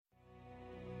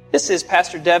This is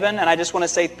Pastor Devin, and I just want to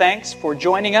say thanks for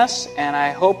joining us, and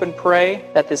I hope and pray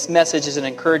that this message is an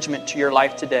encouragement to your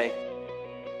life today.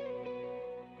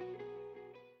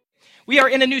 We are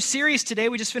in a new series today.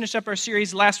 We just finished up our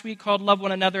series last week called Love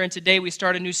One Another, and today we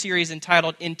start a new series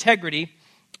entitled Integrity.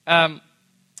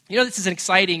 This is an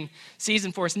exciting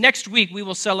season for us. Next week, we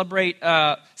will celebrate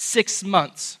 6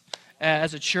 months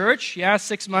as a church.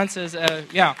 6 months is,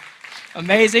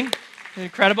 amazing,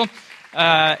 incredible.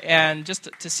 And just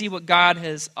to see what God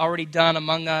has already done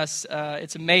among us,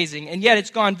 it's amazing. And yet, it's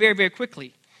gone very, very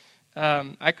quickly.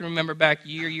 I can remember back a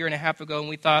year and a half ago, and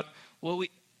we thought, will we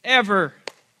ever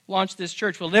launch this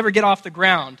church? We'll never get off the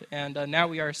ground. And now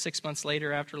we are 6 months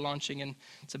later after launching, and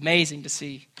it's amazing to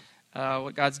see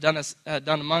what God's done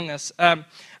among us.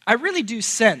 I really do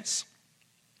sense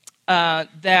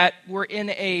that we're in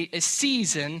a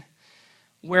season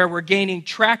where we're gaining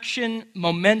traction,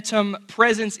 momentum,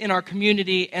 presence in our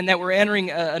community, and that we're entering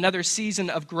another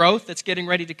season of growth that's getting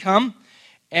ready to come.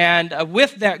 And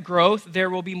with that growth,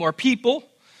 there will be more people,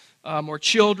 more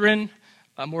children,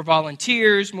 more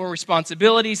volunteers, more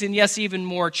responsibilities, and yes, even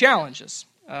more challenges.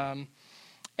 And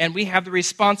we have the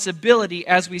responsibility,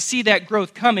 as we see that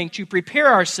growth coming, to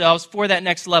prepare ourselves for that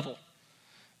next level,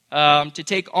 to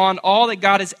take on all that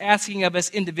God is asking of us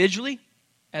individually,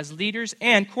 as leaders,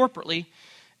 and corporately,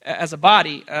 as a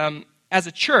body. As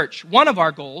a church, one of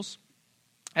our goals,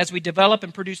 as we develop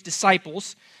and produce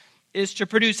disciples, is to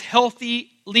produce healthy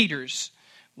leaders,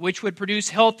 which would produce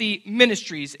healthy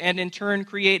ministries, and in turn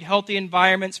create healthy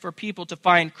environments for people to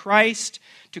find Christ,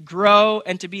 to grow,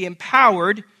 and to be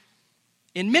empowered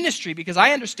in ministry. Because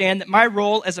I understand that my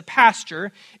role as a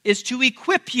pastor is to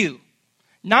equip you,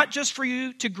 not just for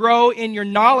you to grow in your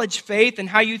knowledge faith and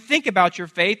how you think about your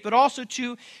faith, but also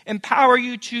to empower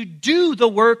you to do the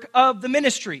work of the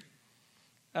ministry.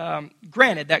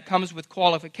 Granted, that comes with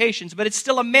qualifications, but it's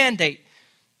still a mandate,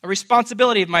 a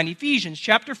responsibility of mine. Ephesians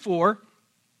chapter 4,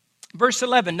 verse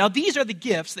 11. Now these are the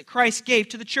gifts that Christ gave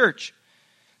to the church: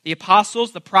 the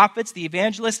apostles, the prophets, the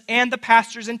evangelists, and the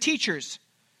pastors and teachers.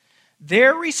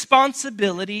 Their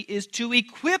responsibility is to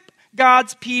equip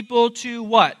God's people to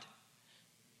what?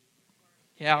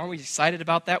 Yeah, aren't we excited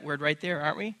about that word right there,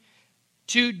 aren't we?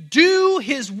 To do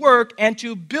His work and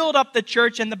to build up the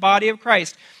church and the body of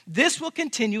Christ. This will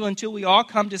continue until we all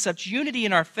come to such unity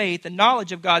in our faith and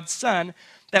knowledge of God's Son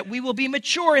that we will be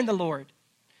mature in the Lord,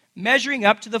 measuring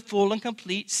up to the full and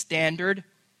complete standard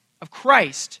of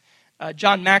Christ.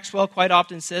 John Maxwell quite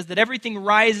often says that everything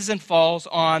rises and falls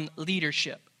on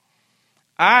leadership.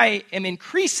 I am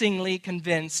increasingly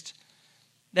convinced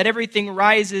that everything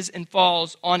rises and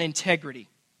falls on integrity.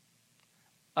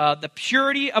 The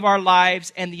purity of our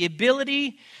lives and the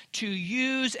ability to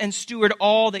use and steward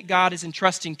all that God is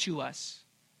entrusting to us.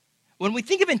 When we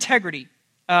think of integrity,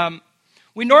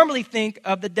 we normally think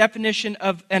of the definition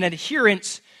of an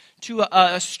adherence to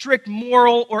a strict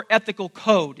moral or ethical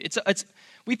code.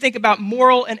 We think about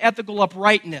moral and ethical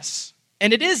uprightness,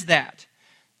 and it is that.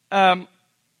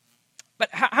 But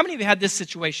how many of you had this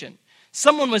situation?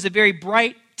 Someone was a very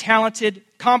bright, talented,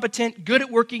 competent, good at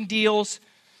working deals,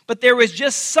 but there was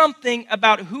just something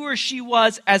about who or she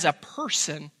was as a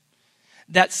person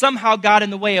that somehow got in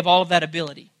the way of all of that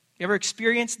ability. You ever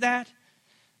experienced that?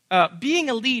 Being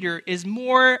a leader is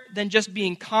more than just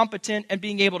being competent and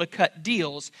being able to cut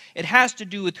deals. It has to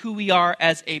do with who we are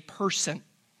as a person.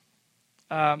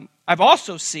 I've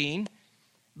also seen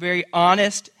very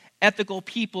honest, ethical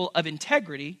people of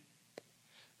integrity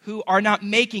who are not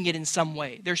making it in some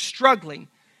way. They're struggling.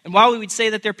 And while we would say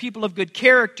that they're people of good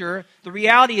character, the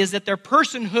reality is that their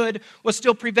personhood was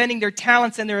still preventing their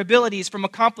talents and their abilities from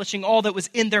accomplishing all that was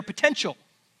in their potential.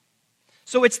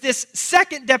 So it's this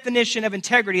second definition of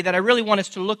integrity that I really want us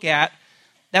to look at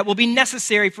that will be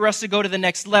necessary for us to go to the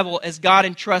next level as God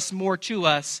entrusts more to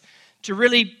us to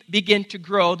really begin to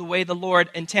grow the way the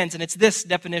Lord intends. And it's this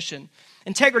definition.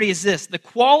 Integrity is this: the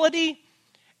quality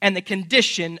and the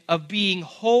condition of being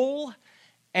whole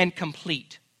and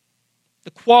complete. The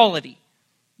quality,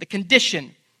 the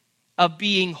condition of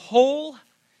being whole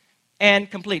and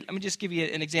complete. Let me just give you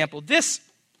an example. This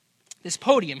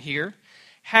podium here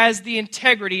has the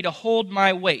integrity to hold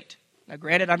my weight. Now,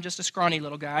 granted, I'm just a scrawny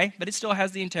little guy, but it still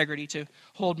has the integrity to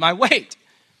hold my weight.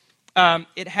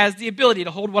 It has the ability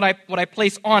to hold what I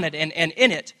place on it and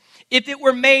in it. If it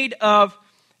were made of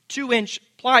 2-inch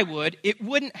plywood, it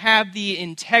wouldn't have the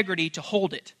integrity to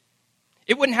hold it.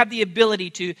 It wouldn't have the ability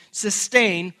to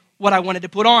sustain what I wanted to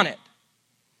put on it.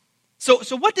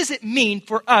 So what does it mean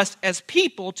for us as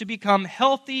people to become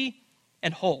healthy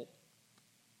and whole?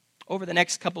 Over the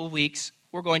next couple of weeks,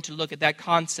 we're going to look at that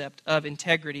concept of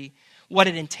integrity what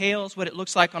it entails, what it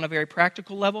looks like on a very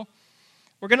practical level.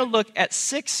 We're going to look at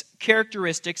 6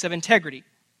 characteristics of integrity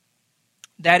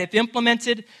that, if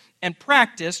implemented and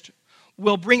practiced,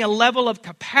 will bring a level of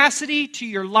capacity to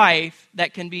your life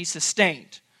that can be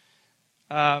sustained.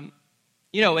 In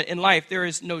life, there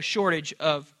is no shortage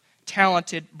of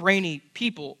talented, brainy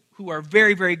people who are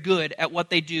very, very good at what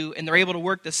they do, and they're able to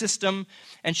work the system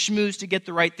and schmooze to get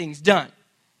the right things done.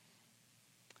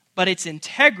 But it's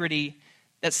integrity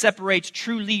that separates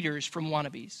true leaders from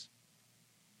wannabes.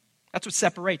 That's what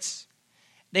separates.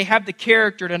 They have the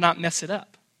character to not mess it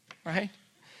up, right?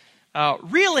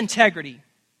 Real integrity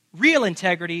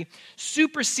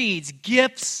supersedes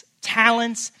gifts,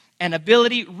 talents, and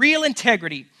ability. Real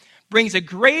integrity brings a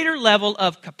greater level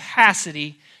of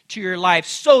capacity to your life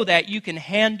so that you can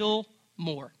handle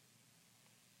more.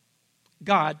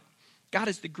 God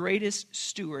is the greatest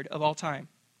steward of all time.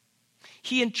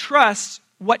 He entrusts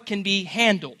what can be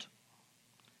handled.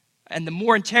 And the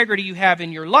more integrity you have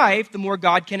in your life, the more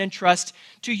God can entrust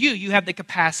to you. You have the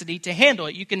capacity to handle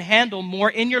it. You can handle more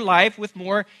in your life with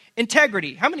more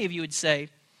integrity. How many of you would say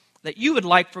that you would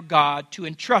like for God to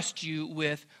entrust you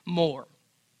with more?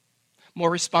 More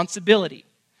responsibility,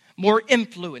 more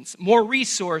influence, more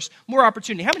resource, more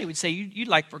opportunity. How many would say you'd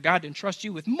like for God to entrust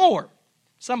you with more?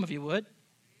 Some of you would.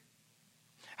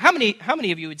 How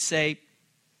many of you would say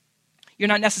you're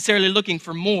not necessarily looking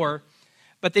for more,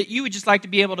 but that you would just like to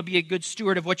be able to be a good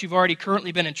steward of what you've already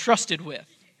currently been entrusted with?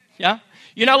 Yeah?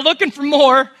 You're not looking for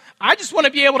more. I just want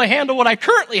to be able to handle what I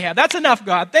currently have. That's enough,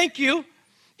 God. Thank you.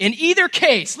 In either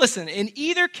case, listen,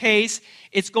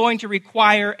 it's going to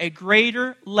require a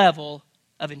greater level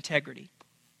of integrity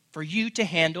for you to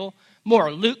handle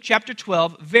more. Luke chapter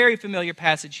 12, very familiar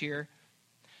passage here.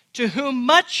 To whom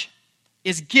much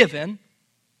is given,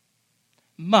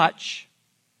 much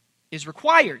is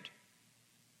required.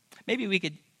 Maybe we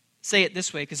could say it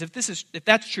this way, because if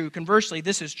that's true, conversely,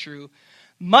 this is true.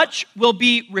 Much will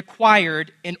be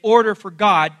required in order for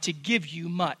God to give you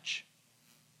much.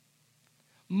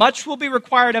 Much will be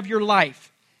required of your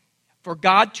life for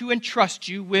God to entrust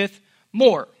you with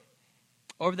more.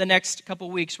 Over the next couple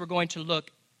of weeks, we're going to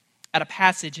look at a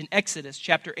passage in Exodus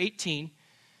chapter 18.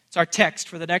 It's our text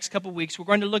for the next couple of weeks. We're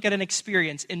going to look at an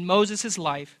experience in Moses'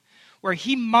 life where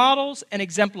he models and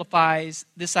exemplifies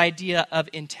this idea of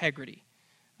integrity.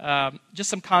 Just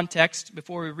some context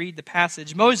before we read the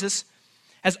passage. Moses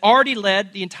has already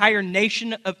led the entire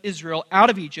nation of Israel out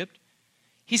of Egypt.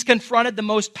 He's confronted the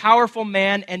most powerful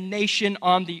man and nation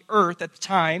on the earth at the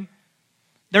time.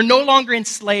 They're no longer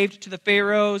enslaved to the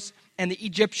pharaohs and the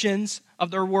Egyptians of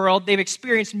their world. They've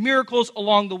experienced miracles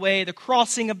along the way, the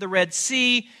crossing of the Red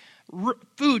Sea,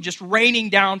 food just raining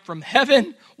down from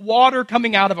heaven, water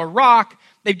coming out of a rock.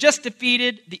 They've just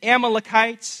defeated the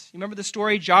Amalekites. You remember the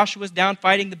story? Joshua's down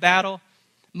fighting the battle.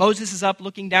 Moses is up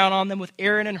looking down on them with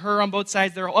Aaron and Hur on both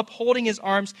sides. They're up holding his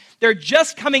arms. They're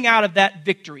just coming out of that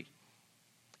victory.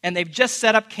 And they've just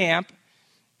set up camp.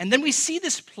 And then we see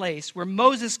this place where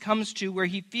Moses comes to where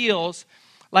he feels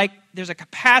like there's a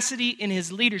capacity in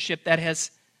his leadership that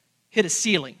has hit a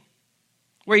ceiling,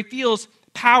 where he feels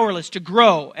powerless to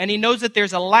grow, and he knows that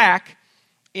there's a lack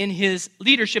in his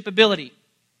leadership ability.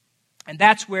 And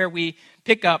that's where we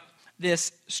pick up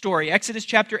this story. Exodus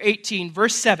chapter 18,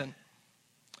 verse 7.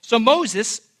 So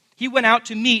Moses, he went out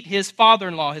to meet his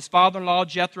father-in-law. His father-in-law,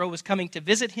 Jethro, was coming to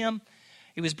visit him.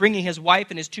 He was bringing his wife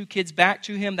and his 2 kids back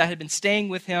to him that had been staying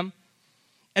with him.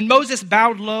 And Moses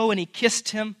bowed low and he kissed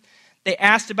him. They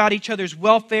asked about each other's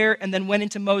welfare and then went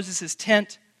into Moses'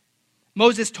 tent.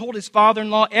 Moses told his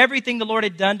father-in-law everything the Lord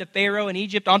had done to Pharaoh in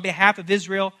Egypt on behalf of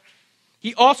Israel.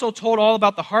 He also told all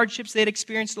about the hardships they had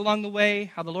experienced along the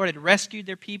way, how the Lord had rescued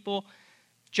their people.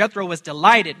 Jethro was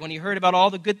delighted when he heard about all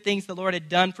the good things the Lord had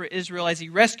done for Israel as he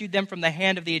rescued them from the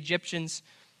hand of the Egyptians.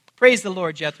 Praise the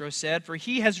Lord, Jethro said, for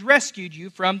he has rescued you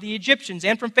from the Egyptians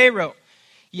and from Pharaoh.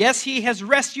 Yes, he has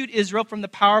rescued Israel from the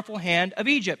powerful hand of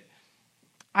Egypt.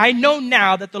 I know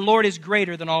now that the Lord is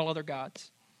greater than all other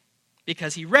gods,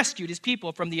 because he rescued his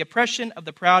people from the oppression of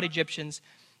the proud Egyptians.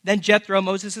 Then Jethro,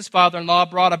 Moses' father-in-law,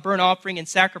 brought a burnt offering and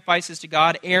sacrifices to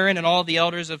God. Aaron and all the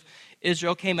elders of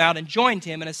Israel came out and joined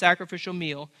him in a sacrificial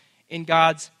meal in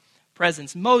God's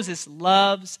presence. Moses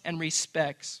loves and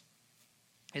respects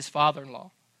his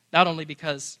father-in-law, not only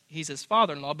because he's his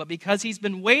father-in-law, but because he's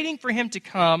been waiting for him to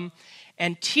come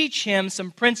and teach him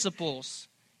some principles.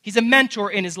 He's a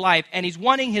mentor in his life, and he's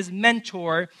wanting his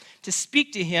mentor to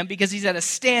speak to him because he's at a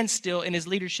standstill in his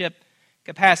leadership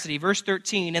capacity. Verse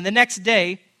 13, and the next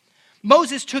day,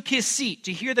 Moses took his seat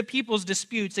to hear the people's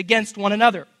disputes against one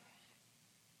another.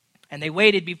 And they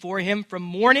waited before him from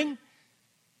morning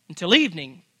until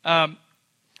evening.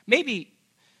 Maybe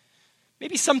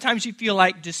sometimes you feel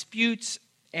like disputes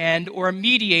and or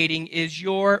mediating is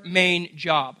your main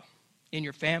job in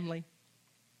your family,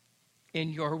 in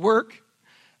your work.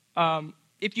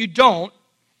 If you don't,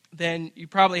 then you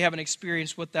probably haven't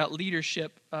experienced what that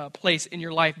leadership place in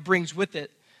your life brings with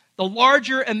it. The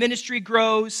larger a ministry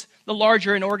grows, the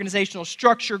larger an organizational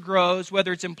structure grows,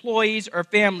 whether it's employees or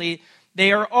family,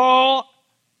 they are all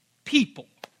people.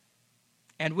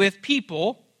 And with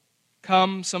people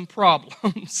come some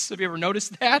problems. Have you ever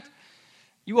noticed that?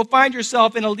 You will find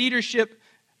yourself in a leadership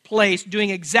place doing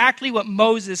exactly what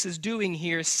Moses is doing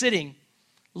here, sitting,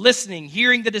 listening,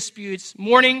 hearing the disputes,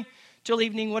 morning till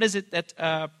evening. What is it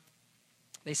that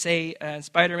they say in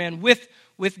Spider-Man?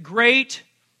 With great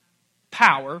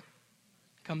power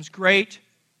comes great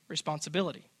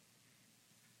responsibility.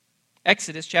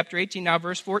 Exodus chapter 18, now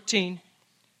verse 14.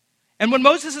 And when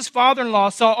Moses' father-in-law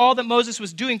saw all that Moses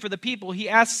was doing for the people, he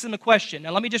asks him a question.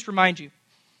 Now let me just remind you.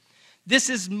 This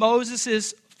is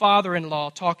Moses'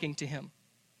 father-in-law talking to him.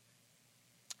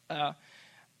 I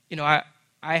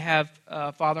have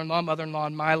a father-in-law, mother-in-law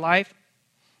in my life.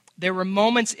 There were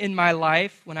moments in my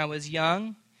life when I was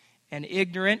young and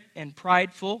ignorant and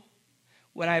prideful,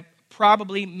 when I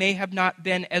probably may have not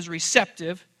been as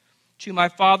receptive to my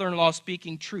father-in-law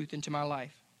speaking truth into my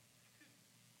life.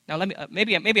 Now, let me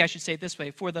maybe I should say it this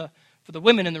way. For the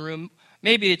women in the room,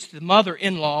 maybe it's the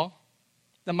mother-in-law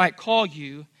that might call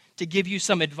you to give you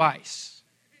some advice.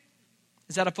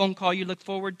 Is that a phone call you look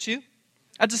forward to?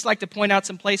 I'd just like to point out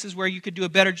some places where you could do a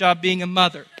better job being a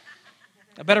mother.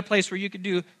 A better place where you could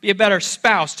be a better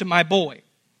spouse to my boy.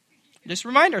 Just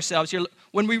remind ourselves here,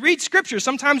 when we read Scripture,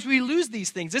 sometimes we lose these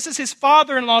things. This is his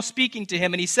father-in-law speaking to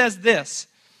him, and he says this.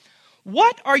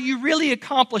 What are you really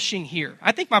accomplishing here?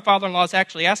 I think my father-in-law has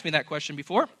actually asked me that question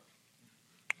before.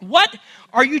 What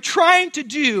are you trying to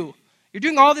do? You're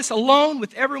doing all this alone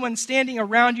with everyone standing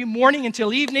around you morning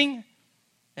until evening?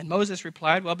 And Moses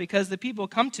replied, well, because the people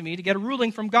come to me to get a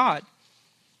ruling from God.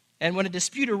 And when a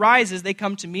dispute arises, they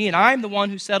come to me, and I'm the one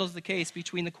who settles the case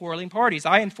between the quarreling parties.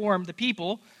 I inform the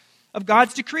people of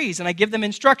God's decrees, and I give them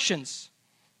instructions.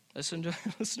 Listen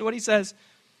to what he says.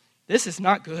 This is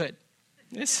not good.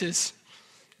 This is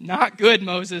not good,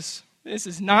 Moses. This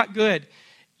is not good.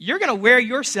 You're going to wear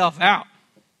yourself out.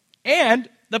 And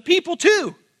the people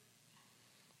too.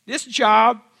 This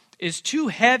job is too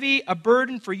heavy a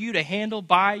burden for you to handle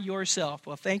by yourself.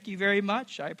 Well, thank you very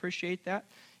much. I appreciate that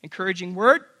encouraging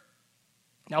word.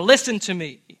 Now listen to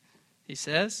me, he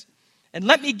says, and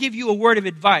let me give you a word of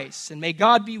advice, and may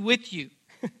God be with you.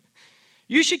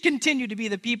 You should continue to be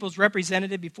the people's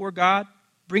representative before God,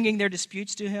 bringing their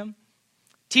disputes to him.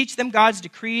 Teach them God's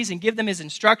decrees and give them his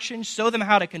instructions. Show them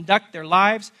how to conduct their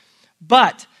lives.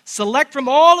 But select from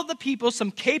all of the people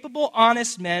some capable,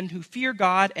 honest men who fear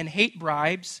God and hate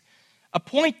bribes.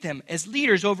 Appoint them as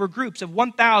leaders over groups of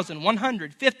 1,000,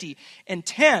 150, and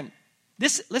 10.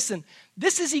 This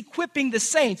is equipping the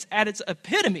saints at its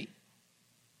epitome.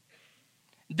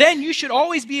 Then you should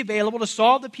always be available to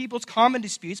solve the people's common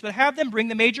disputes, but have them bring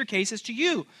the major cases to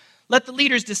you. Let the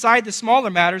leaders decide the smaller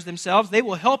matters themselves. They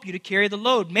will help you to carry the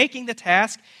load, making the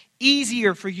task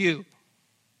easier for you.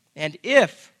 And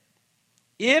if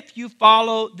you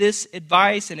follow this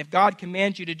advice, and if God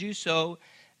commands you to do so,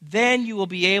 then you will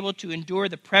be able to endure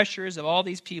the pressures of all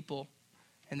these people,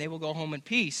 and they will go home in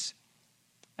peace.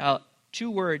 Now, 2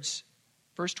 words,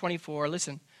 verse 24,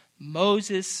 listen.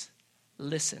 Moses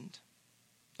listened.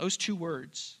 Those 2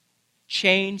 words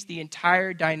changed the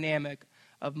entire dynamic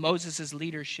of Moses'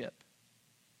 leadership.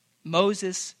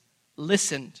 Moses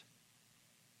listened.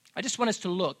 I just want us to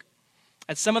look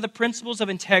at some of the principles of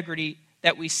integrity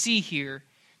that we see here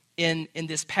in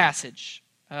this passage.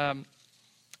 I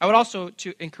would also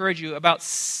to encourage you, about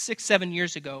 6-7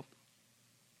 years ago,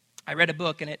 I read a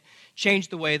book, and it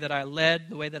changed the way that I led,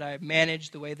 the way that I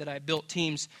managed, the way that I built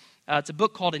teams. It's a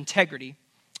book called Integrity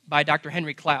by Dr.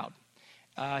 Henry Cloud.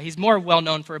 He's more well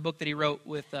known for a book that he wrote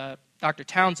with Dr.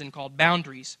 Townsend called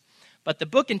Boundaries. But the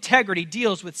book Integrity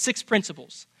deals with 6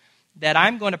 principles that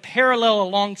I'm going to parallel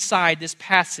alongside this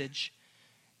passage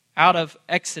out of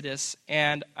Exodus.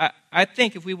 And I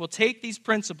think if we will take these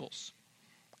principles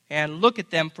and look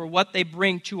at them for what they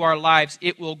bring to our lives,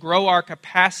 it will grow our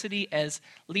capacity as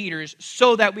leaders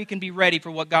so that we can be ready for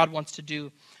what God wants to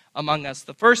do among us.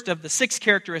 The first of the 6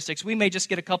 characteristics, we may just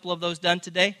get a couple of those done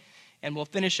today, and we'll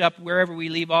finish up wherever we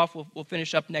leave off. We'll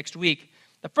finish up next week.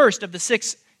 The first of the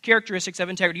 6 characteristics of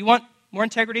integrity. You want more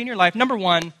integrity in your life? Number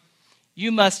 1,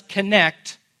 you must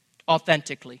connect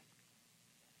authentically.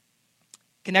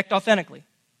 Connect authentically.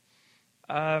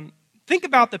 Think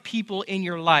about the people in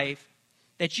your life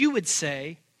that you would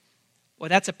say, well,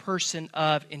 that's a person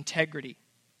of integrity.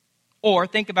 Or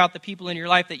think about the people in your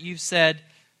life that you've said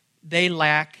they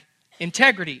lack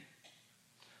integrity.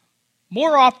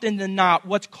 More often than not,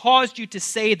 what's caused you to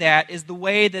say that is the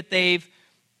way that they've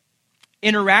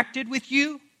interacted with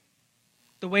you,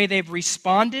 the way they've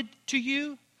responded to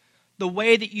you, the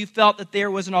way that you felt that there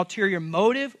was an ulterior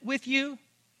motive with you.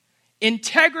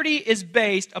 Integrity is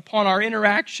based upon our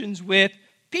interactions with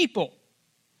people.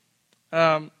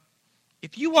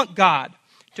 If you want God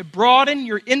to broaden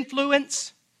your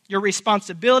influence, your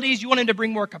responsibilities, you want Him to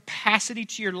bring more capacity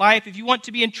to your life, if you want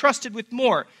to be entrusted with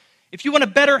more, if you want to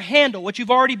better handle what you've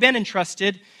already been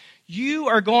entrusted, you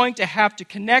are going to have to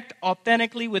connect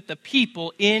authentically with the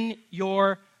people in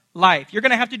your life. You're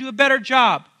going to have to do a better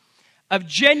job of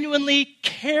genuinely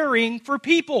caring for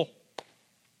people.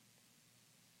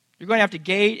 You're going to have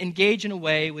to engage in a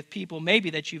way with people maybe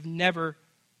that you've never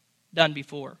done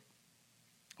before.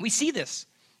 We see this.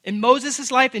 In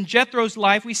Moses' life, in Jethro's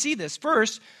life, we see this.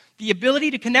 First, the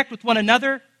ability to connect with one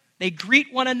another. They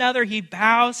greet one another. He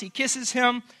bows. He kisses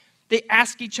him. They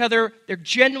ask each other. They're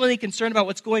genuinely concerned about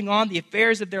what's going on, the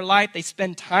affairs of their life. They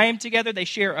spend time together. They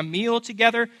share a meal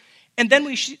together. And then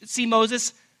we see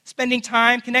Moses spending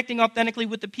time connecting authentically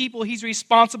with the people he's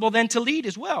responsible then to lead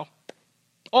as well.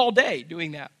 All day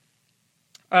doing that.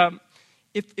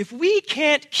 If we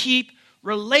can't keep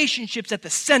relationships at the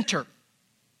center,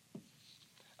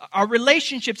 our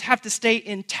relationships have to stay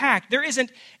intact. There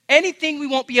isn't anything we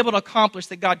won't be able to accomplish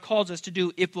that God calls us to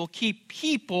do if we'll keep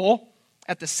people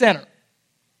at the center.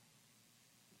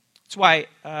 That's why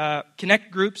Connect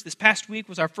Groups, this past week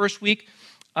was our first week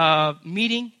of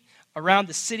meeting around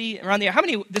the city, around the. How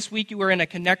many this week you were in a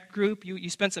Connect group? You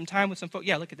spent some time with some folks.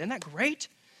 Yeah, look, isn't that great?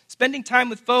 Spending time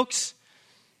with folks.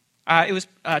 It was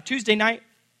Tuesday night.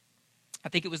 I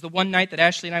think it was the one night that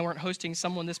Ashley and I weren't hosting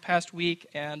someone this past week,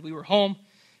 and we were home.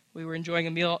 We were enjoying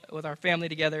a meal with our family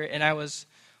together, and I was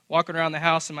walking around the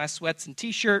house in my sweats and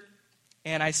t-shirt,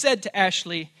 and I said to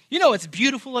Ashley, you know what's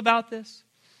beautiful about this?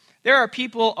 There are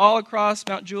people all across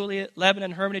Mount Juliet,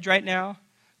 Lebanon, Hermitage right now,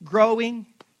 growing,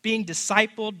 being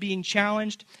discipled, being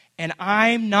challenged, and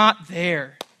I'm not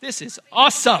there. This is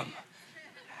awesome.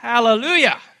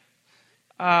 Hallelujah.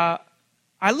 I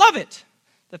love it.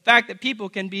 The fact that people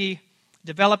can be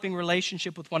developing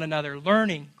relationship with one another,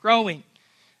 learning, growing.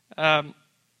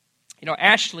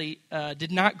 Ashley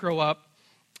did not grow up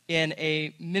in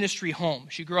a ministry home.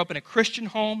 She grew up in a Christian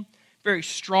home, very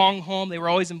strong home. They were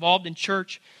always involved in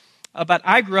church. But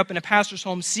I grew up in a pastor's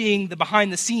home seeing the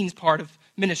behind-the-scenes part of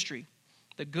ministry.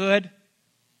 The good,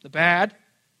 the bad.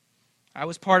 I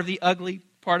was part of the ugly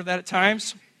part of that at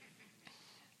times.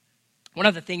 One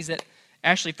of the things that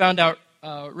Ashley found out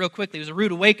real quickly was a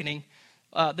rude awakening.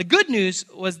 The good news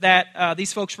was that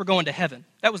these folks were going to heaven.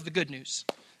 That was the good news.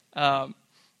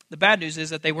 The bad news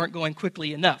is that they weren't going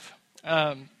quickly enough.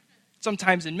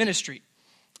 Sometimes in ministry,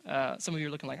 some of you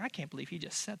are looking like, I can't believe he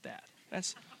just said that.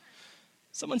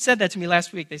 Someone said that to me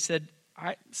last week. They said,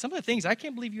 some of the things, I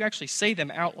can't believe you actually say them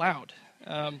out loud.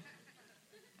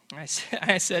 I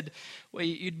said, well,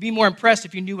 you'd be more impressed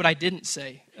if you knew what I didn't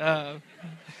say.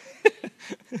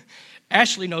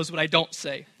 Ashley knows what I don't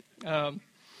say.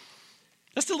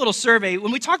 Just a little survey.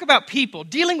 When we talk about people,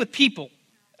 dealing with people,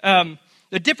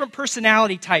 the different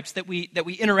personality types that we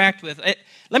interact with.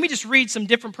 Let me just read some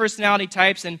different personality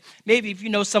types, and maybe if you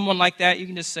know someone like that, you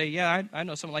can just say, yeah, I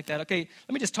know someone like that. Okay,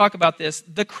 let me just talk about this.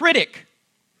 The critic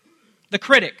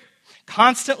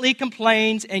constantly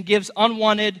complains and gives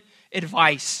unwanted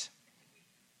advice.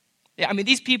 Yeah, I mean,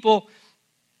 these people,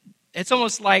 it's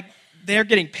almost like they're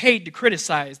getting paid to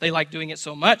criticize. They like doing it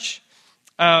so much.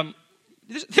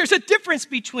 There's a difference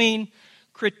between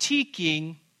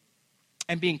critiquing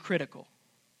and being critical.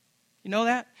 You know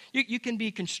that? You can be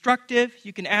constructive,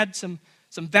 you can add some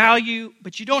value,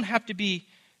 but you don't have to be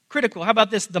critical. How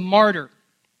about this? The martyr,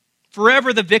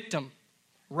 forever the victim,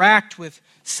 racked with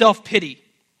self-pity.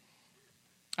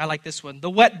 I like this one. The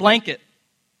wet blanket,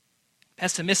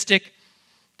 pessimistic,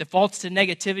 defaults to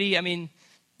negativity. I mean,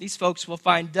 these folks will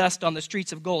find dust on the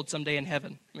streets of gold someday in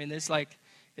heaven. I mean, it's like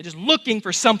they're just looking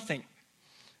for something.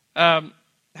 How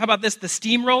about this? The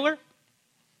steamroller,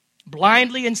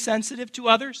 blindly insensitive to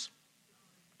others.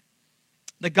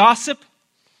 The gossip,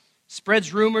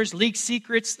 spreads rumors, leaks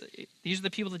secrets. These are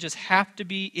the people that just have to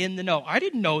be in the know. I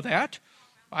didn't know that.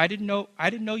 I didn't know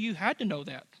you had to know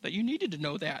that you needed to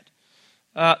know that.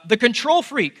 The control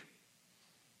freak,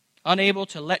 unable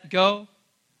to let go,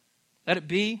 let it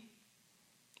be.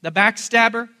 The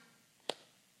backstabber,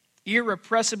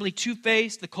 irrepressibly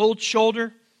two-faced, the cold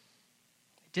shoulder,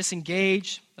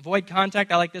 disengage, avoid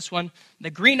contact. I like this one.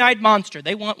 The green-eyed monster.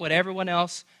 They want what everyone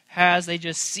else they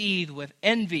just seethe with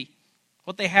envy.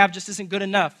 What they have just isn't good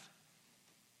enough.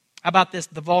 How about this?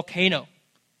 The volcano.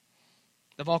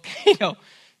 The volcano.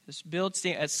 This builds,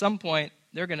 at some point,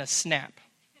 they're going to snap.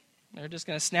 They're just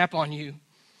going to snap on you.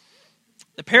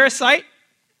 The parasite,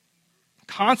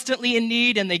 constantly in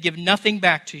need, and they give nothing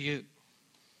back to you.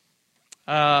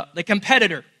 The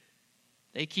competitor,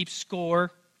 they keep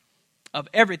score of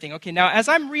everything. Okay, now as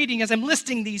I'm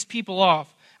listing these people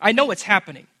off, I know what's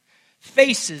happening.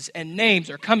 Faces and names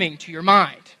are coming to your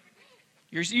mind.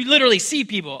 You literally see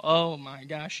people. Oh my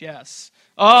gosh, yes.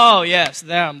 Oh yes,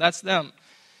 them. That's them.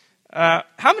 How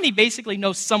many basically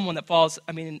know someone that falls,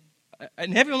 in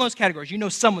every one of those categories, you know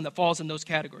someone that falls in those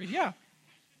categories? Yeah.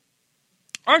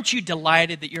 Aren't you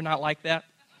delighted that you're not like that?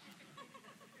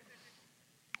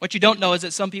 What you don't know is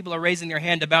that some people are raising their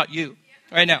hand about you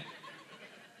right now.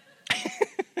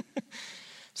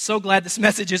 So glad this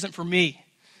message isn't for me.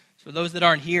 It's for those that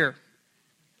aren't here.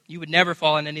 You would never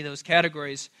fall in any of those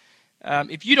categories.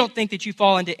 If you don't think that you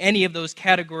fall into any of those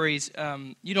categories,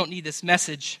 you don't need this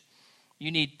message.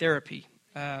 You need therapy.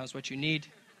 Is what you need.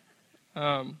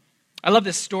 I love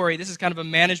this story. This is kind of a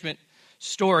management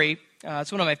story.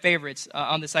 It's one of my favorites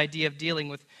on this idea of dealing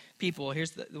with people.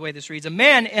 Here's the way this reads. A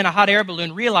man in a hot air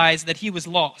balloon realized that he was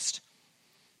lost.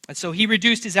 And so he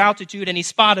reduced his altitude and he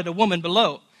spotted a woman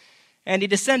below. And he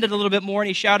descended a little bit more and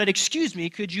he shouted, "Excuse me,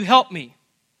 could you help me?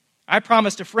 I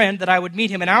promised a friend that I would meet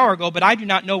him an hour ago, but I do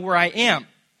not know where I am."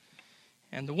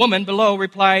 And the woman below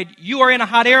replied, "You are in a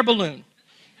hot air balloon,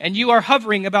 and you are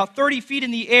hovering about 30 feet in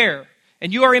the air,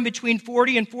 and you are in between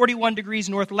 40 and 41 degrees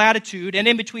north latitude, and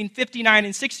in between 59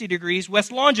 and 60 degrees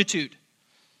west longitude."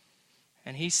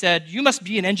 And he said, "You must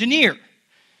be an engineer,"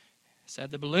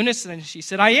 said the balloonist. And she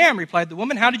said, "I am," replied the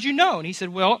woman. "How did you know?" And he said,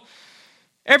 "Well,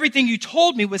 everything you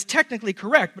told me was technically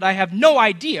correct, but I have no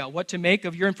idea what to make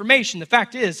of your information. The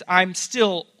fact is, I'm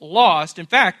still lost. In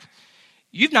fact,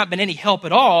 you've not been any help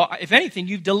at all. If anything,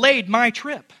 you've delayed my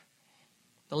trip."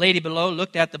 The lady below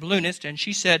looked at the balloonist and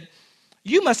she said,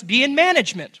 "You must be in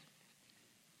management."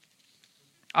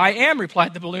 "I am,"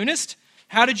 replied the balloonist.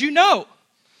 "How did you know?"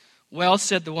 "Well,"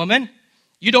 said the woman,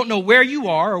 "you don't know where you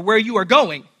are or where you are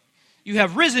going. You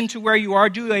have risen to where you are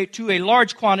due to a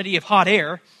large quantity of hot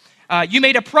air. You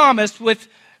made a promise with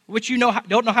which you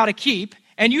don't know how to keep,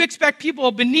 and you expect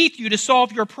people beneath you to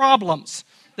solve your problems.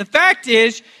 The fact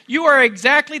is, you are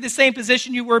exactly the same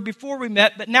position you were before we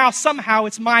met, but now somehow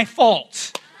it's my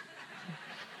fault."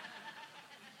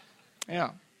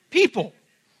 Yeah, people.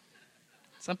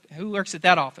 Who works at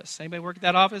that office? Anybody work at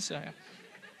that office? Yeah.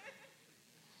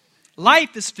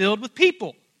 Life is filled with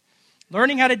people.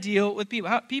 Learning how to deal with people.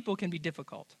 People can be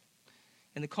difficult.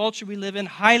 In the culture we live in,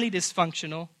 highly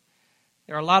dysfunctional.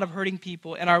 There are a lot of hurting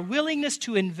people, and our willingness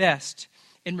to invest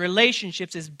in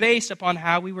relationships is based upon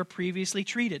how we were previously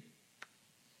treated.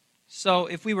 So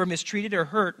if we were mistreated or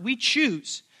hurt, we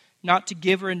choose not to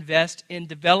give or invest in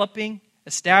developing,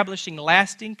 establishing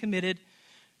lasting, committed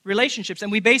relationships.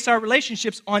 And we base our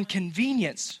relationships on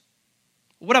convenience.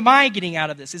 What am I getting out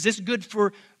of this? Is this good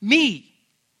for me?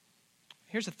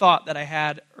 Here's a thought that I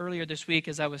had earlier this week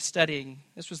as I was studying.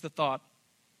 This was the thought.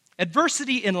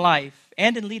 Adversity in life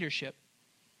and in leadership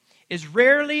is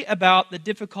rarely about the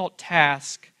difficult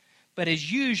task, but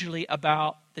is usually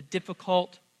about the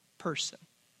difficult person.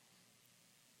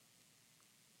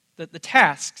 The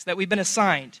tasks that we've been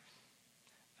assigned,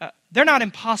 they're not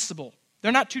impossible.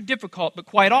 They're not too difficult, but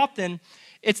quite often,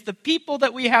 it's the people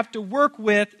that we have to work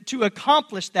with to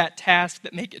accomplish that task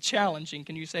that make it challenging.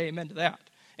 Can you say amen to that?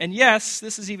 And yes,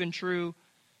 this is even true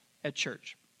at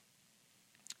church.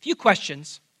 A few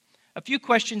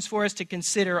questions for us to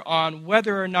consider on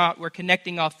whether or not we're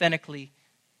connecting authentically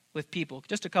with people.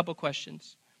 Just a couple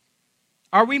questions.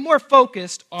 Are we more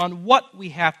focused on what we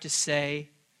have to say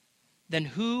than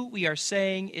who we are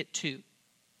saying it to?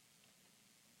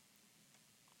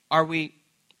 Are we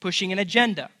pushing an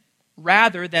agenda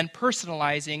rather than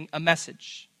personalizing a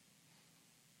message?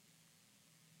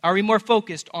 Are we more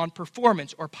focused on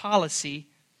performance or policy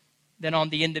than on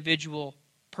the individual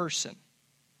person?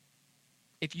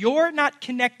 If you're not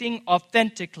connecting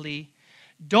authentically,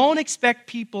 don't expect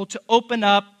people to open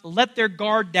up, let their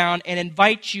guard down, and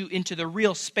invite you into the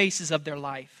real spaces of their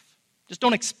life. Just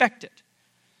don't expect it.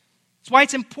 That's why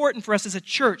it's important for us as a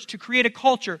church to create a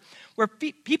culture where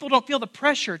people don't feel the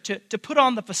pressure to put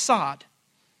on the facade.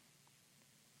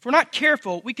 If we're not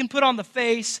careful, we can put on the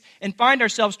face and find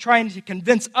ourselves trying to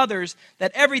convince others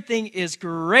that everything is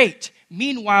great.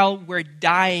 Meanwhile, we're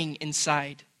dying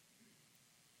inside.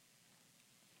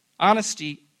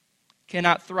 Honesty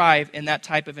cannot thrive in that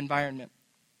type of environment.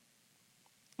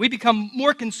 We become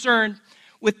more concerned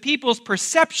with people's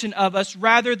perception of us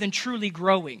rather than truly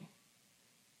growing,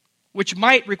 which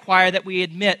might require that we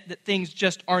admit that things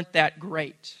just aren't that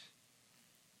great.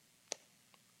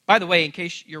 By the way, in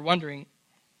case you're wondering,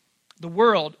 the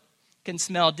world can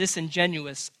smell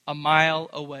disingenuous a mile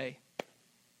away.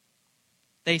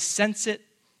 They sense it.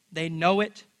 They know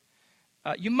it.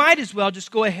 You might as well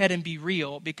just go ahead and be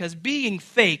real, because being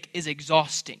fake is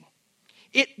exhausting.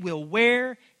 It will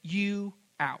wear you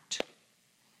out.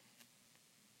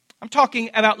 I'm talking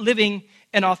about living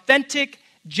an authentic,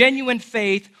 genuine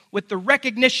faith with the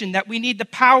recognition that we need the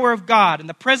power of God and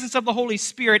the presence of the Holy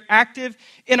Spirit active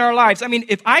in our lives. I mean,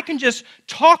 if I can just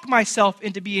talk myself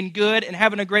into being good and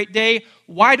having a great day,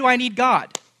 why do I need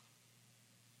God?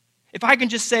 If I can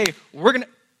just say,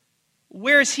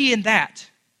 where is He in that?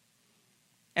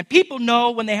 And people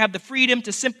know when they have the freedom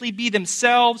to simply be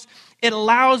themselves, it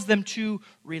allows them to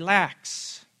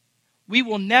relax. We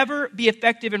will never be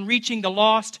effective in reaching the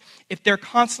lost if they're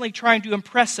constantly trying to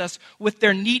impress us with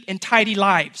their neat and tidy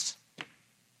lives.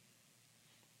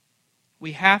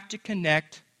 We have to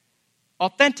connect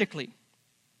authentically.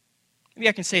 Maybe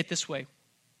I can say it this way.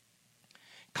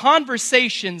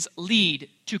 Conversations lead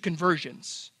to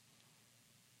conversions.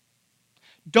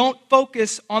 Don't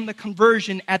focus on the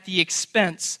conversion at the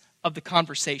expense of the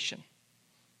conversation.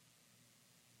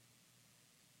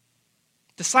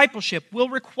 Discipleship will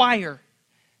require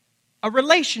a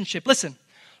relationship. Listen,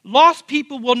 lost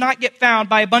people will not get found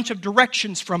by a bunch of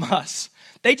directions from us.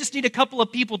 They just need a couple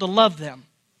of people to love them.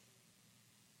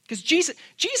 Because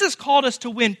Jesus called us to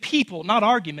win people, not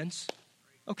arguments.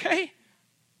 Okay?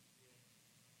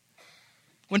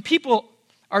 When people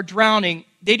are drowning,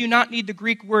 they do not need the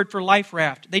Greek word for life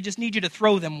raft. They just need you to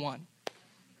throw them one.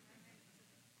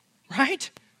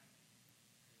 Right?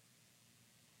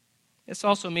 This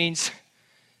also means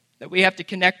that we have to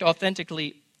connect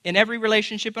authentically in every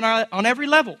relationship and on every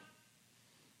level.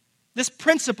 This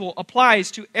principle applies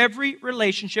to every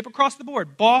relationship across the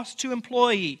board. Boss to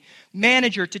employee,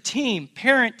 manager to team,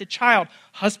 parent to child,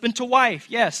 husband to wife.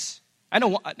 Yes, I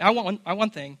want one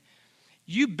thing.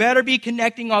 You better be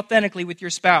connecting authentically with your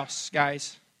spouse,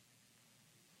 guys.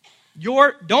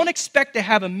 Don't expect to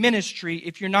have a ministry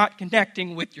if you're not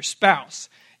connecting with your spouse.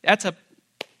 That's a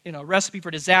recipe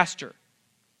for disaster.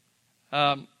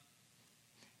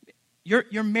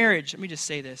 Your marriage, let me just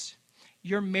say this.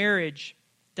 Your marriage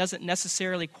doesn't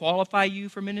necessarily qualify you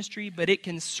for ministry, but it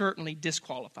can certainly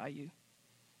disqualify you.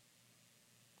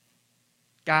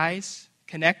 Guys,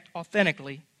 connect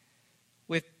authentically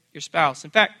with your spouse.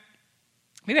 In fact,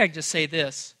 maybe I can just say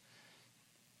this.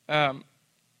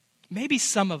 Maybe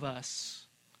some of us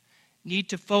need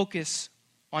to focus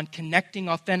on connecting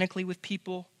authentically with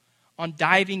people, on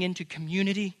diving into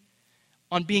community,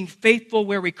 on being faithful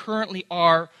where we currently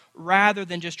are, rather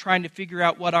than just trying to figure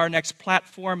out what our next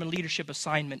platform and leadership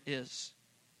assignment is.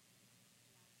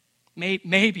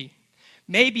 Maybe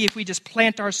if we just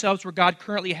plant ourselves where God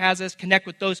currently has us, connect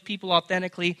with those people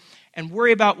authentically, and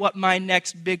worry about what my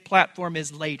next big platform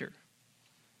is later.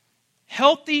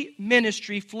 Healthy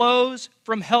ministry flows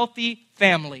from healthy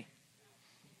family.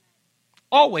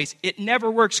 Always. It never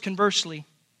works conversely.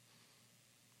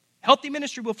 Healthy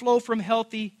ministry will flow from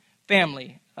healthy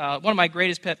family. One of my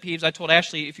greatest pet peeves, I told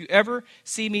Ashley, if you ever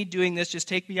see me doing this, just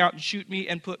take me out and shoot me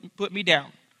and put me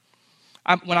down.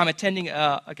 When I'm attending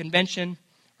a convention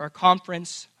or a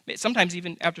conference, sometimes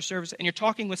even after service, and you're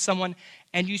talking with someone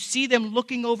and you see them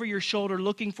looking over your shoulder,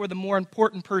 looking for the more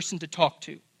important person to talk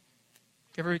to. You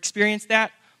ever experienced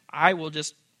that? I will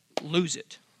just lose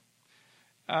it.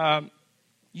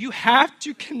 You have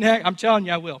to connect. I'm telling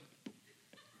you, I will.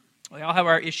 We all have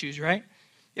our issues, right?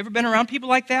 You ever been around people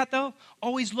like that, though?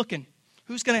 Always looking.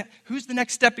 Who's the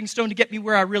next stepping stone to get me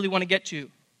where I really want to get to?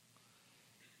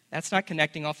 That's not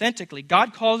connecting authentically.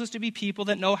 God calls us to be people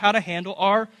that know how to handle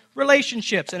our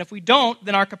relationships. And if we don't,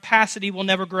 then our capacity will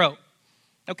never grow.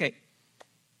 Okay.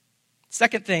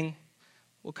 Second thing,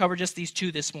 we'll cover just these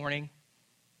two this morning.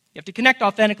 You have to connect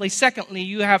authentically. Secondly,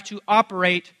 you have to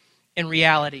operate in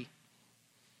reality.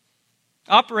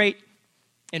 Operate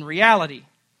in reality.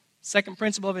 Second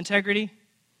principle of integrity.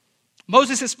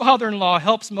 Moses' father-in-law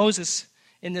helps Moses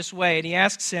in this way, and he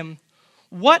asks him,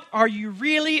 what are you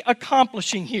really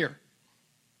accomplishing here?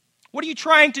 What are you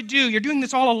trying to do? You're doing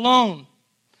this all alone.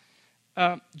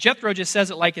 Jethro just says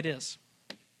it like it is.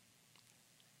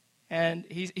 And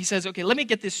he says, okay, let me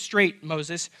get this straight,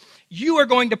 Moses. You are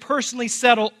going to personally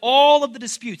settle all of the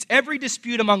disputes, every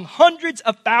dispute among hundreds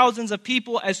of thousands of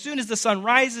people. As soon as the sun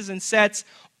rises and sets,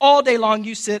 all day long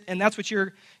you sit, and that's what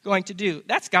you're going to do.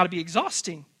 That's got to be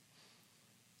exhausting.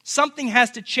 Something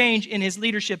has to change in his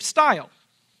leadership style.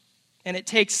 And it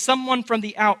takes someone from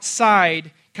the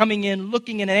outside coming in,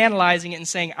 looking and analyzing it and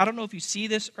saying, I don't know if you see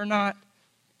this or not.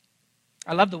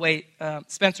 I love the way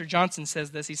Spencer Johnson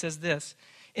says this. He says this: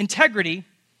 integrity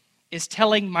is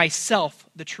telling myself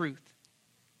the truth.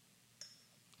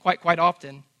 Quite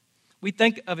often, we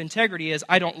think of integrity as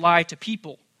I don't lie to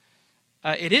people.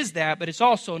 It is that, but it's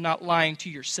also not lying to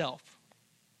yourself.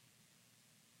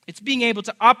 It's being able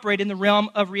to operate in the realm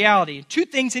of reality. Two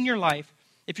things in your life.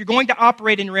 If you're going to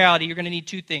operate in reality, you're going to need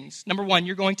two things. Number one,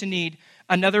 you're going to need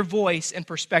another voice and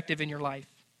perspective in your life.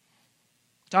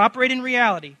 To operate in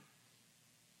reality,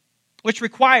 which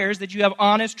requires that you have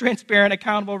honest, transparent,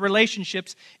 accountable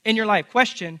relationships in your life.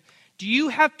 Question: do you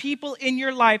have people in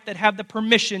your life that have the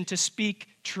permission to speak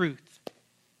truth?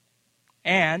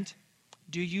 And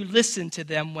do you listen to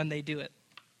them when they do it?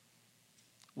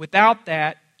 Without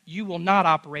that, you will not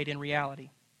operate in reality.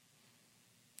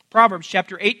 Proverbs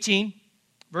chapter 18,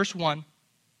 verse 1.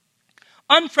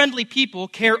 Unfriendly people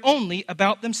care only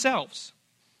about themselves.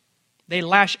 They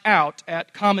lash out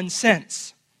at common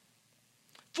sense.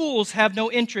 Fools have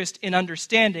no interest in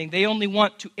understanding. They only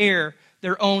want to air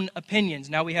their own opinions.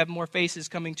 Now we have more faces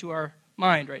coming to our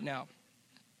mind right now.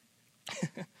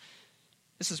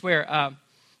 This is where I'm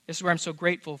so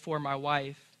grateful for my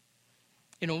wife.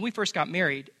 You know, when we first got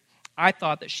married, I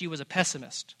thought that she was a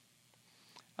pessimist.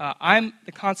 I'm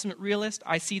the consummate realist.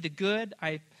 I see the good.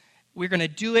 We're going to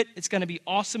do it. It's going to be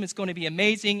awesome. It's going to be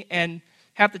amazing. And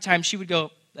half the time she would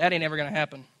go, that ain't ever going to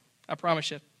happen. I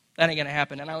promise you, that ain't going to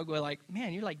happen. And I would go like,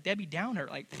 man, you're like Debbie Downer.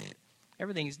 Like,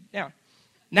 everything's down.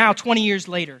 Now, 20 years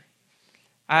later,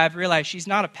 I've realized she's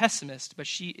not a pessimist, but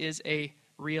she is a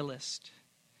realist.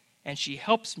 And she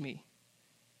helps me.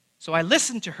 So I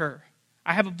listen to her.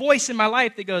 I have a voice in my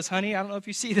life that goes, honey, I don't know if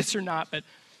you see this or not, but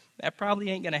that probably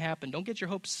ain't going to happen. Don't get your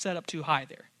hopes set up too high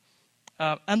there.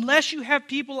 Unless you have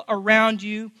people around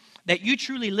you that you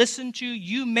truly listen to,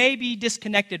 you may be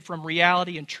disconnected from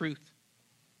reality and truth.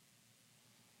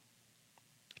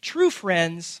 True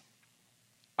friends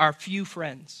are few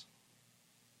friends.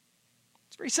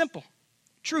 It's very simple.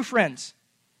 True friends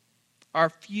are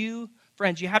few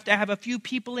friends. You have to have a few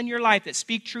people in your life that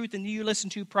speak truth and you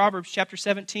listen to. Proverbs chapter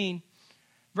 17,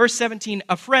 verse 17,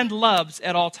 a friend loves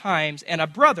at all times, and a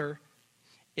brother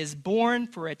is born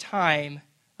for a time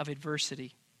of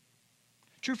adversity.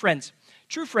 True friends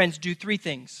do three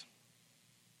things.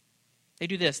 They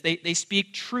do this. They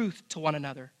speak truth to one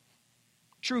another.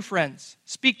 True friends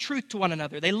speak truth to one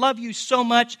another. They love you so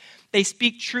much, they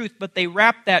speak truth, but they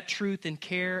wrap that truth in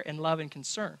care and love and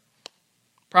concern.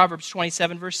 Proverbs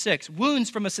 27, verse 6,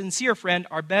 wounds from a sincere friend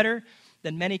are better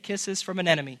than many kisses from an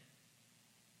enemy.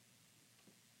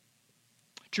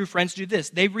 True friends do this.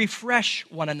 They refresh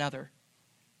one another.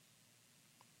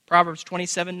 Proverbs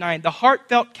 27, 9, the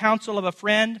heartfelt counsel of a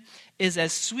friend is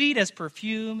as sweet as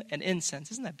perfume and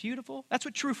incense. Isn't that beautiful? That's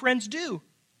what true friends do.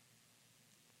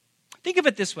 Think of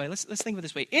it this way. Let's think of it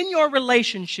this way. In your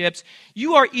relationships,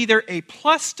 you are either a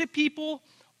plus to people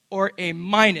or a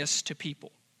minus to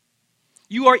people.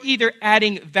 You are either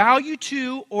adding value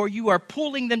to or you are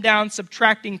pulling them down,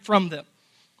 subtracting from them.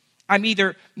 I'm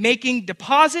either making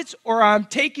deposits or I'm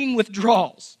taking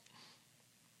withdrawals.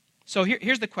 So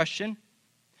here's the question.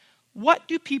 What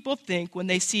do people think when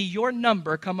they see your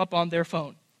number come up on their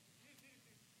phone?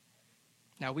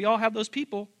 Now, we all have those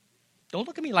people. Don't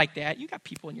look at me like that. You got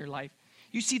people in your life.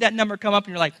 You see that number come up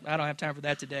and you're like, I don't have time for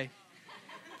that today.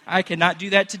 I cannot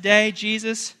do that today,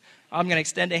 Jesus. I'm going to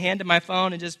extend a hand to my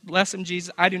phone and just bless him,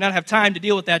 Jesus. I do not have time to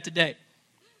deal with that today.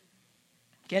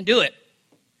 Can't do it.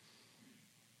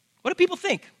 What do people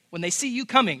think when they see you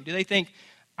coming? Do they think,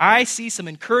 I see some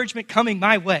encouragement coming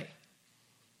my way?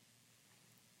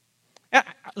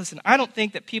 Listen, I don't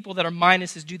think that people that are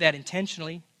minuses do that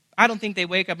intentionally. I don't think they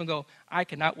wake up and go, I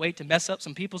cannot wait to mess up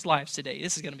some people's lives today.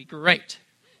 This is going to be great.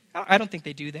 I don't think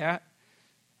they do that.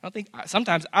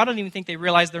 Sometimes I don't even think they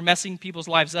realize they're messing people's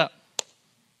lives up.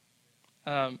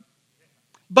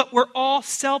 But we're all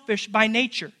selfish by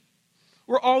nature.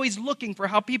 We're always looking for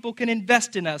how people can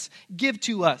invest in us, give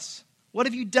to us. What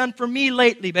have you done for me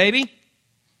lately, baby?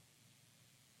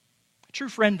 A true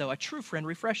friend, though, a true friend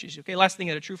refreshes you. Okay, last thing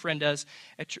that a true friend does,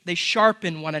 they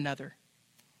sharpen one another.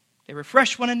 They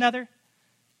refresh one another.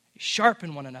 They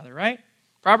sharpen one another, right?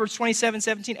 Proverbs 27,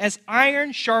 17, as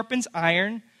iron sharpens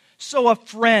iron, so a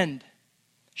friend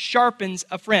sharpens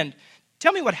a friend.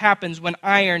 Tell me what happens when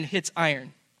iron hits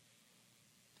iron.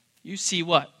 You see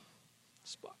what?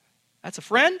 That's a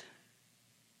friend?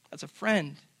 That's a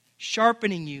friend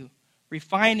sharpening you,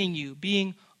 refining you,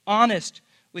 being honest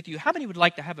with you. How many would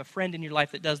like to have a friend in your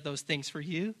life that does those things for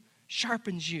you?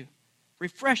 Sharpens you,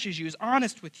 refreshes you, is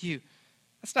honest with you.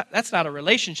 That's not a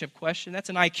relationship question. That's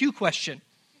an IQ question,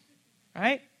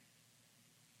 right?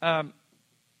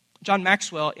 John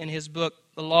Maxwell, in his book,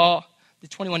 The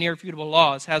 21 Irrefutable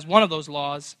Laws, has one of those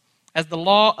laws as the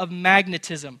law of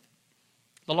magnetism.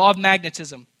 The law of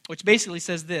magnetism, which basically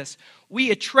says this: we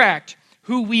attract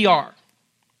who we are.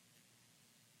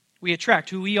 We attract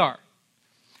who we are.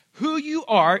 Who you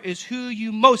are is who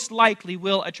you most likely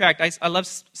will attract. I love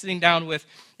sitting down with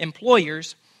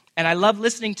employers, and I love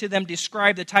listening to them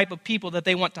describe the type of people that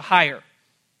they want to hire.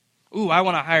 Ooh, I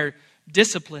want to hire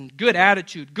discipline, good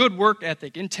attitude, good work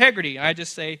ethic, integrity. I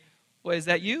just say, well, is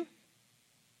that you?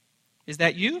 Is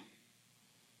that you?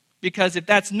 Because if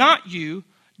that's not you,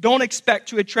 don't expect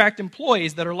to attract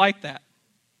employees that are like that.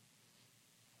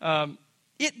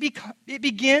 It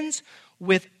begins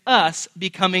with us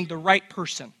becoming the right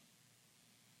person.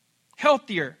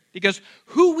 Healthier, because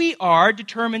who we are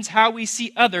determines how we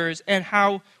see others and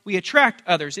how we attract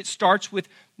others. It starts with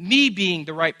me being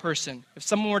the right person. If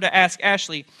someone were to ask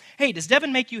Ashley, hey, does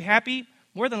Devin make you happy?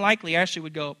 More than likely, Ashley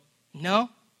would go, no.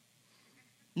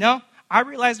 I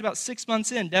realized about 6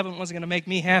 months in, Devin wasn't going to make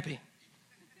me happy.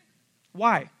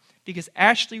 Why? Because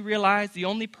Ashley realized the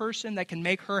only person that can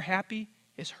make her happy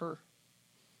is her.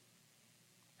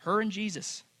 Her and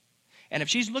Jesus. And if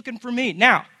she's looking for me,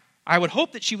 now, I would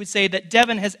hope that she would say that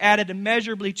Devin has added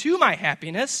immeasurably to my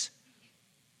happiness.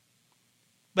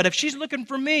 But if she's looking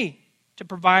for me to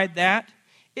provide that,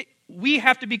 we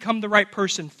have to become the right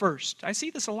person first. I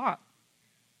see this a lot.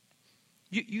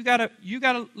 You gotta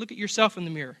look at yourself in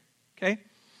the mirror, okay?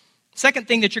 Second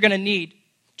thing that you're going to need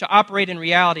to operate in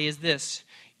reality is this: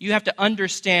 you have to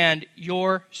understand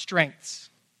your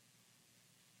strengths.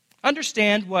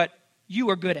 Understand what you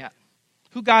are good at,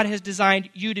 who God has designed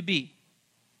you to be.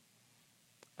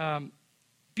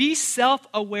 Be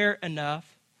self-aware enough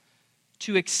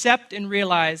to accept and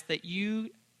realize that you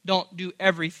don't do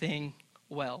everything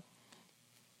well.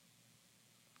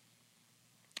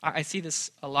 I see this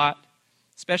a lot,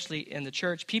 especially in the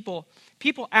church. People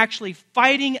actually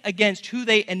fighting against who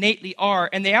they innately are,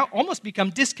 and they almost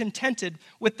become discontented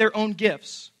with their own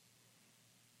gifts.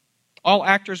 All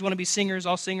actors want to be singers,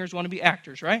 all singers want to be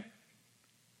actors, right?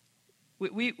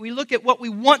 We look at what we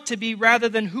want to be rather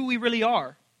than who we really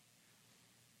are.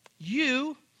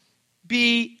 You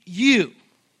be you.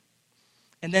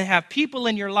 And then have people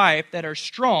in your life that are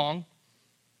strong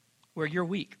where you're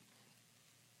weak.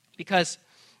 Because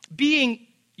being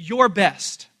your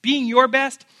best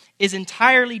is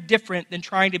entirely different than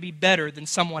trying to be better than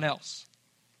someone else.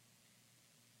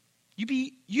 You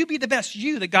be the best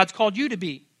you that God's called you to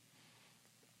be.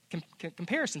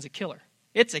 Comparison's a killer.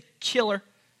 It's a killer.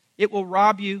 It will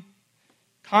rob you.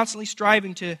 Constantly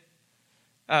striving to...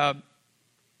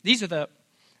 These are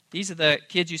the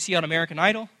kids you see on American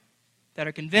Idol that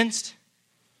are convinced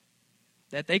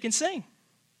that they can sing.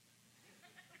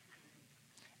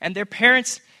 And their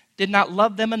parents did not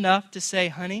love them enough to say,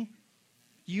 honey,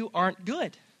 you aren't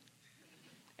good.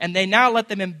 And they now let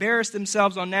them embarrass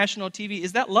themselves on national TV.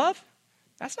 Is that love?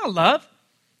 That's not love.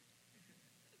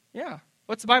 Yeah.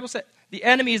 What's the Bible say? The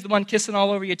enemy is the one kissing all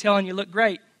over you, telling you look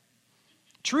great.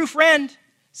 True friend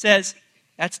says,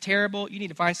 that's terrible. You need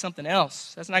to find something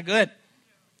else. That's not good.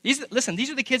 These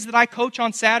are the kids that I coach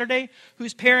on Saturday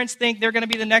whose parents think they're going to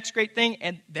be the next great thing,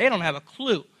 and they don't have a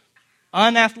clue.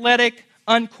 Unathletic,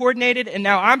 uncoordinated, and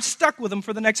now I'm stuck with them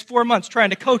for the next 4 months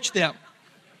trying to coach them.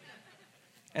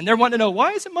 And they're wanting to know,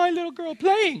 why isn't my little girl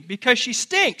playing? Because she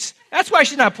stinks. That's why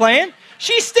she's not playing.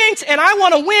 She stinks, and I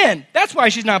want to win. That's why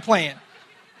she's not playing.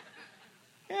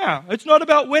 Yeah, it's not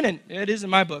about winning. It is in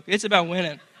my book. It's about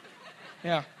winning.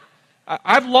 Yeah.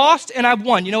 I've lost and I've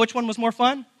won. You know which one was more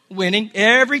fun? Winning.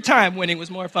 Every time winning was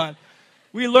more fun.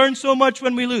 We learn so much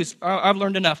when we lose. I've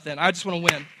learned enough then. I just want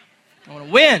to win. I want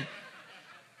to win.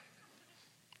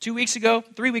 3 weeks ago,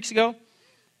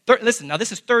 listen, now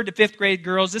this is 3rd to 5th grade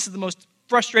girls. This is the most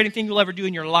frustrating thing you'll ever do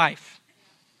in your life.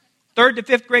 3rd to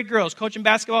 5th grade girls coaching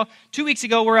basketball. 2 weeks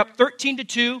ago, we're up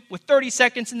 13-2 with 30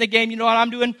 seconds in the game. You know what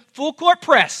I'm doing? Full court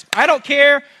press. I don't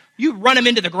care. You run them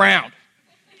into the ground,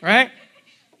 right?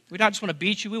 We don't just want to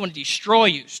beat you. We want to destroy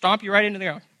you, stomp you right into the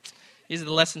ground. These are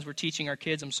the lessons we're teaching our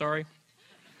kids. I'm sorry.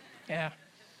 Yeah.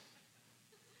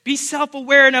 Be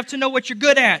self-aware enough to know what you're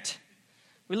good at.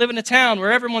 We live in a town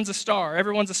where everyone's a star,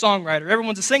 everyone's a songwriter,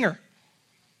 everyone's a singer.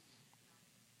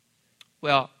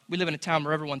 Well, we live in a town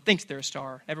where everyone thinks they're a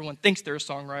star, everyone thinks they're a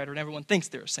songwriter, and everyone thinks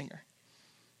they're a singer.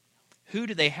 Who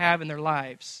do they have in their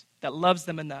lives that loves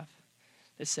them enough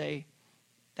to say,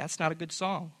 that's not a good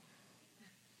song?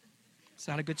 It's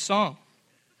not a good song.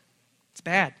 It's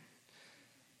bad.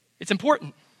 It's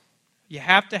important. You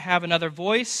have to have another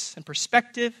voice and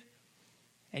perspective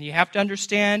And you have to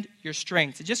understand your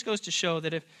strengths. It just goes to show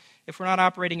that if we're not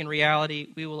operating in reality,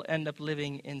 we will end up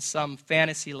living in some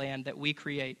fantasy land that we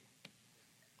create.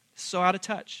 So out of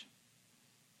touch.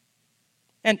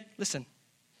 And listen,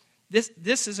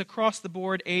 this is across the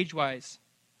board age-wise.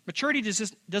 Maturity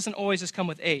doesn't always just come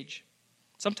with age.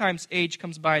 Sometimes age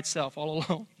comes by itself, all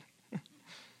alone.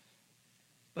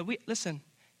 But listen,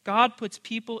 God puts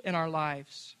people in our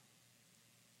lives.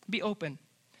 Be open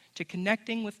to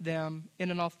connecting with them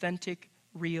in an authentic,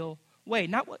 real way.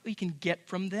 Not what we can get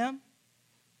from them.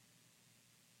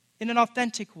 In an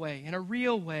authentic way, in a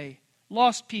real way.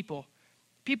 Lost people,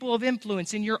 people of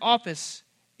influence in your office,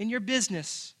 in your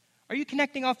business. Are you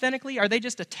connecting authentically? Are they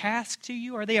just a task to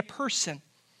you? Are they a person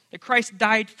that Christ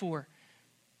died for?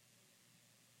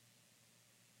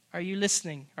 Are you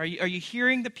listening? Are you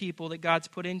hearing the people that God's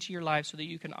put into your life so that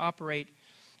you can operate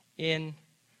in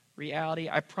reality?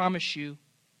 I promise you,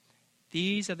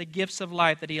 these are the gifts of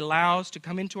life that He allows to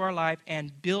come into our life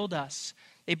and build us.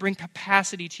 They bring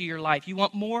capacity to your life. You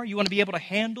want more? You want to be able to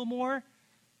handle more?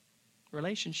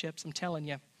 Relationships, I'm telling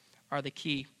you, are the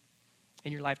key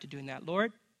in your life to doing that.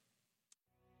 Lord?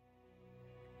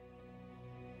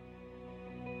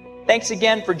 Thanks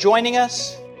again for joining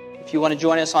us. If you want to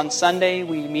join us on Sunday,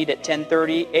 we meet at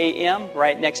 10:30 a.m.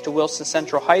 right next to Wilson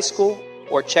Central High School,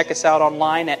 or check us out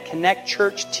online at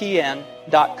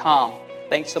connectchurchtn.com.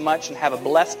 Thanks so much and have a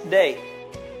blessed day.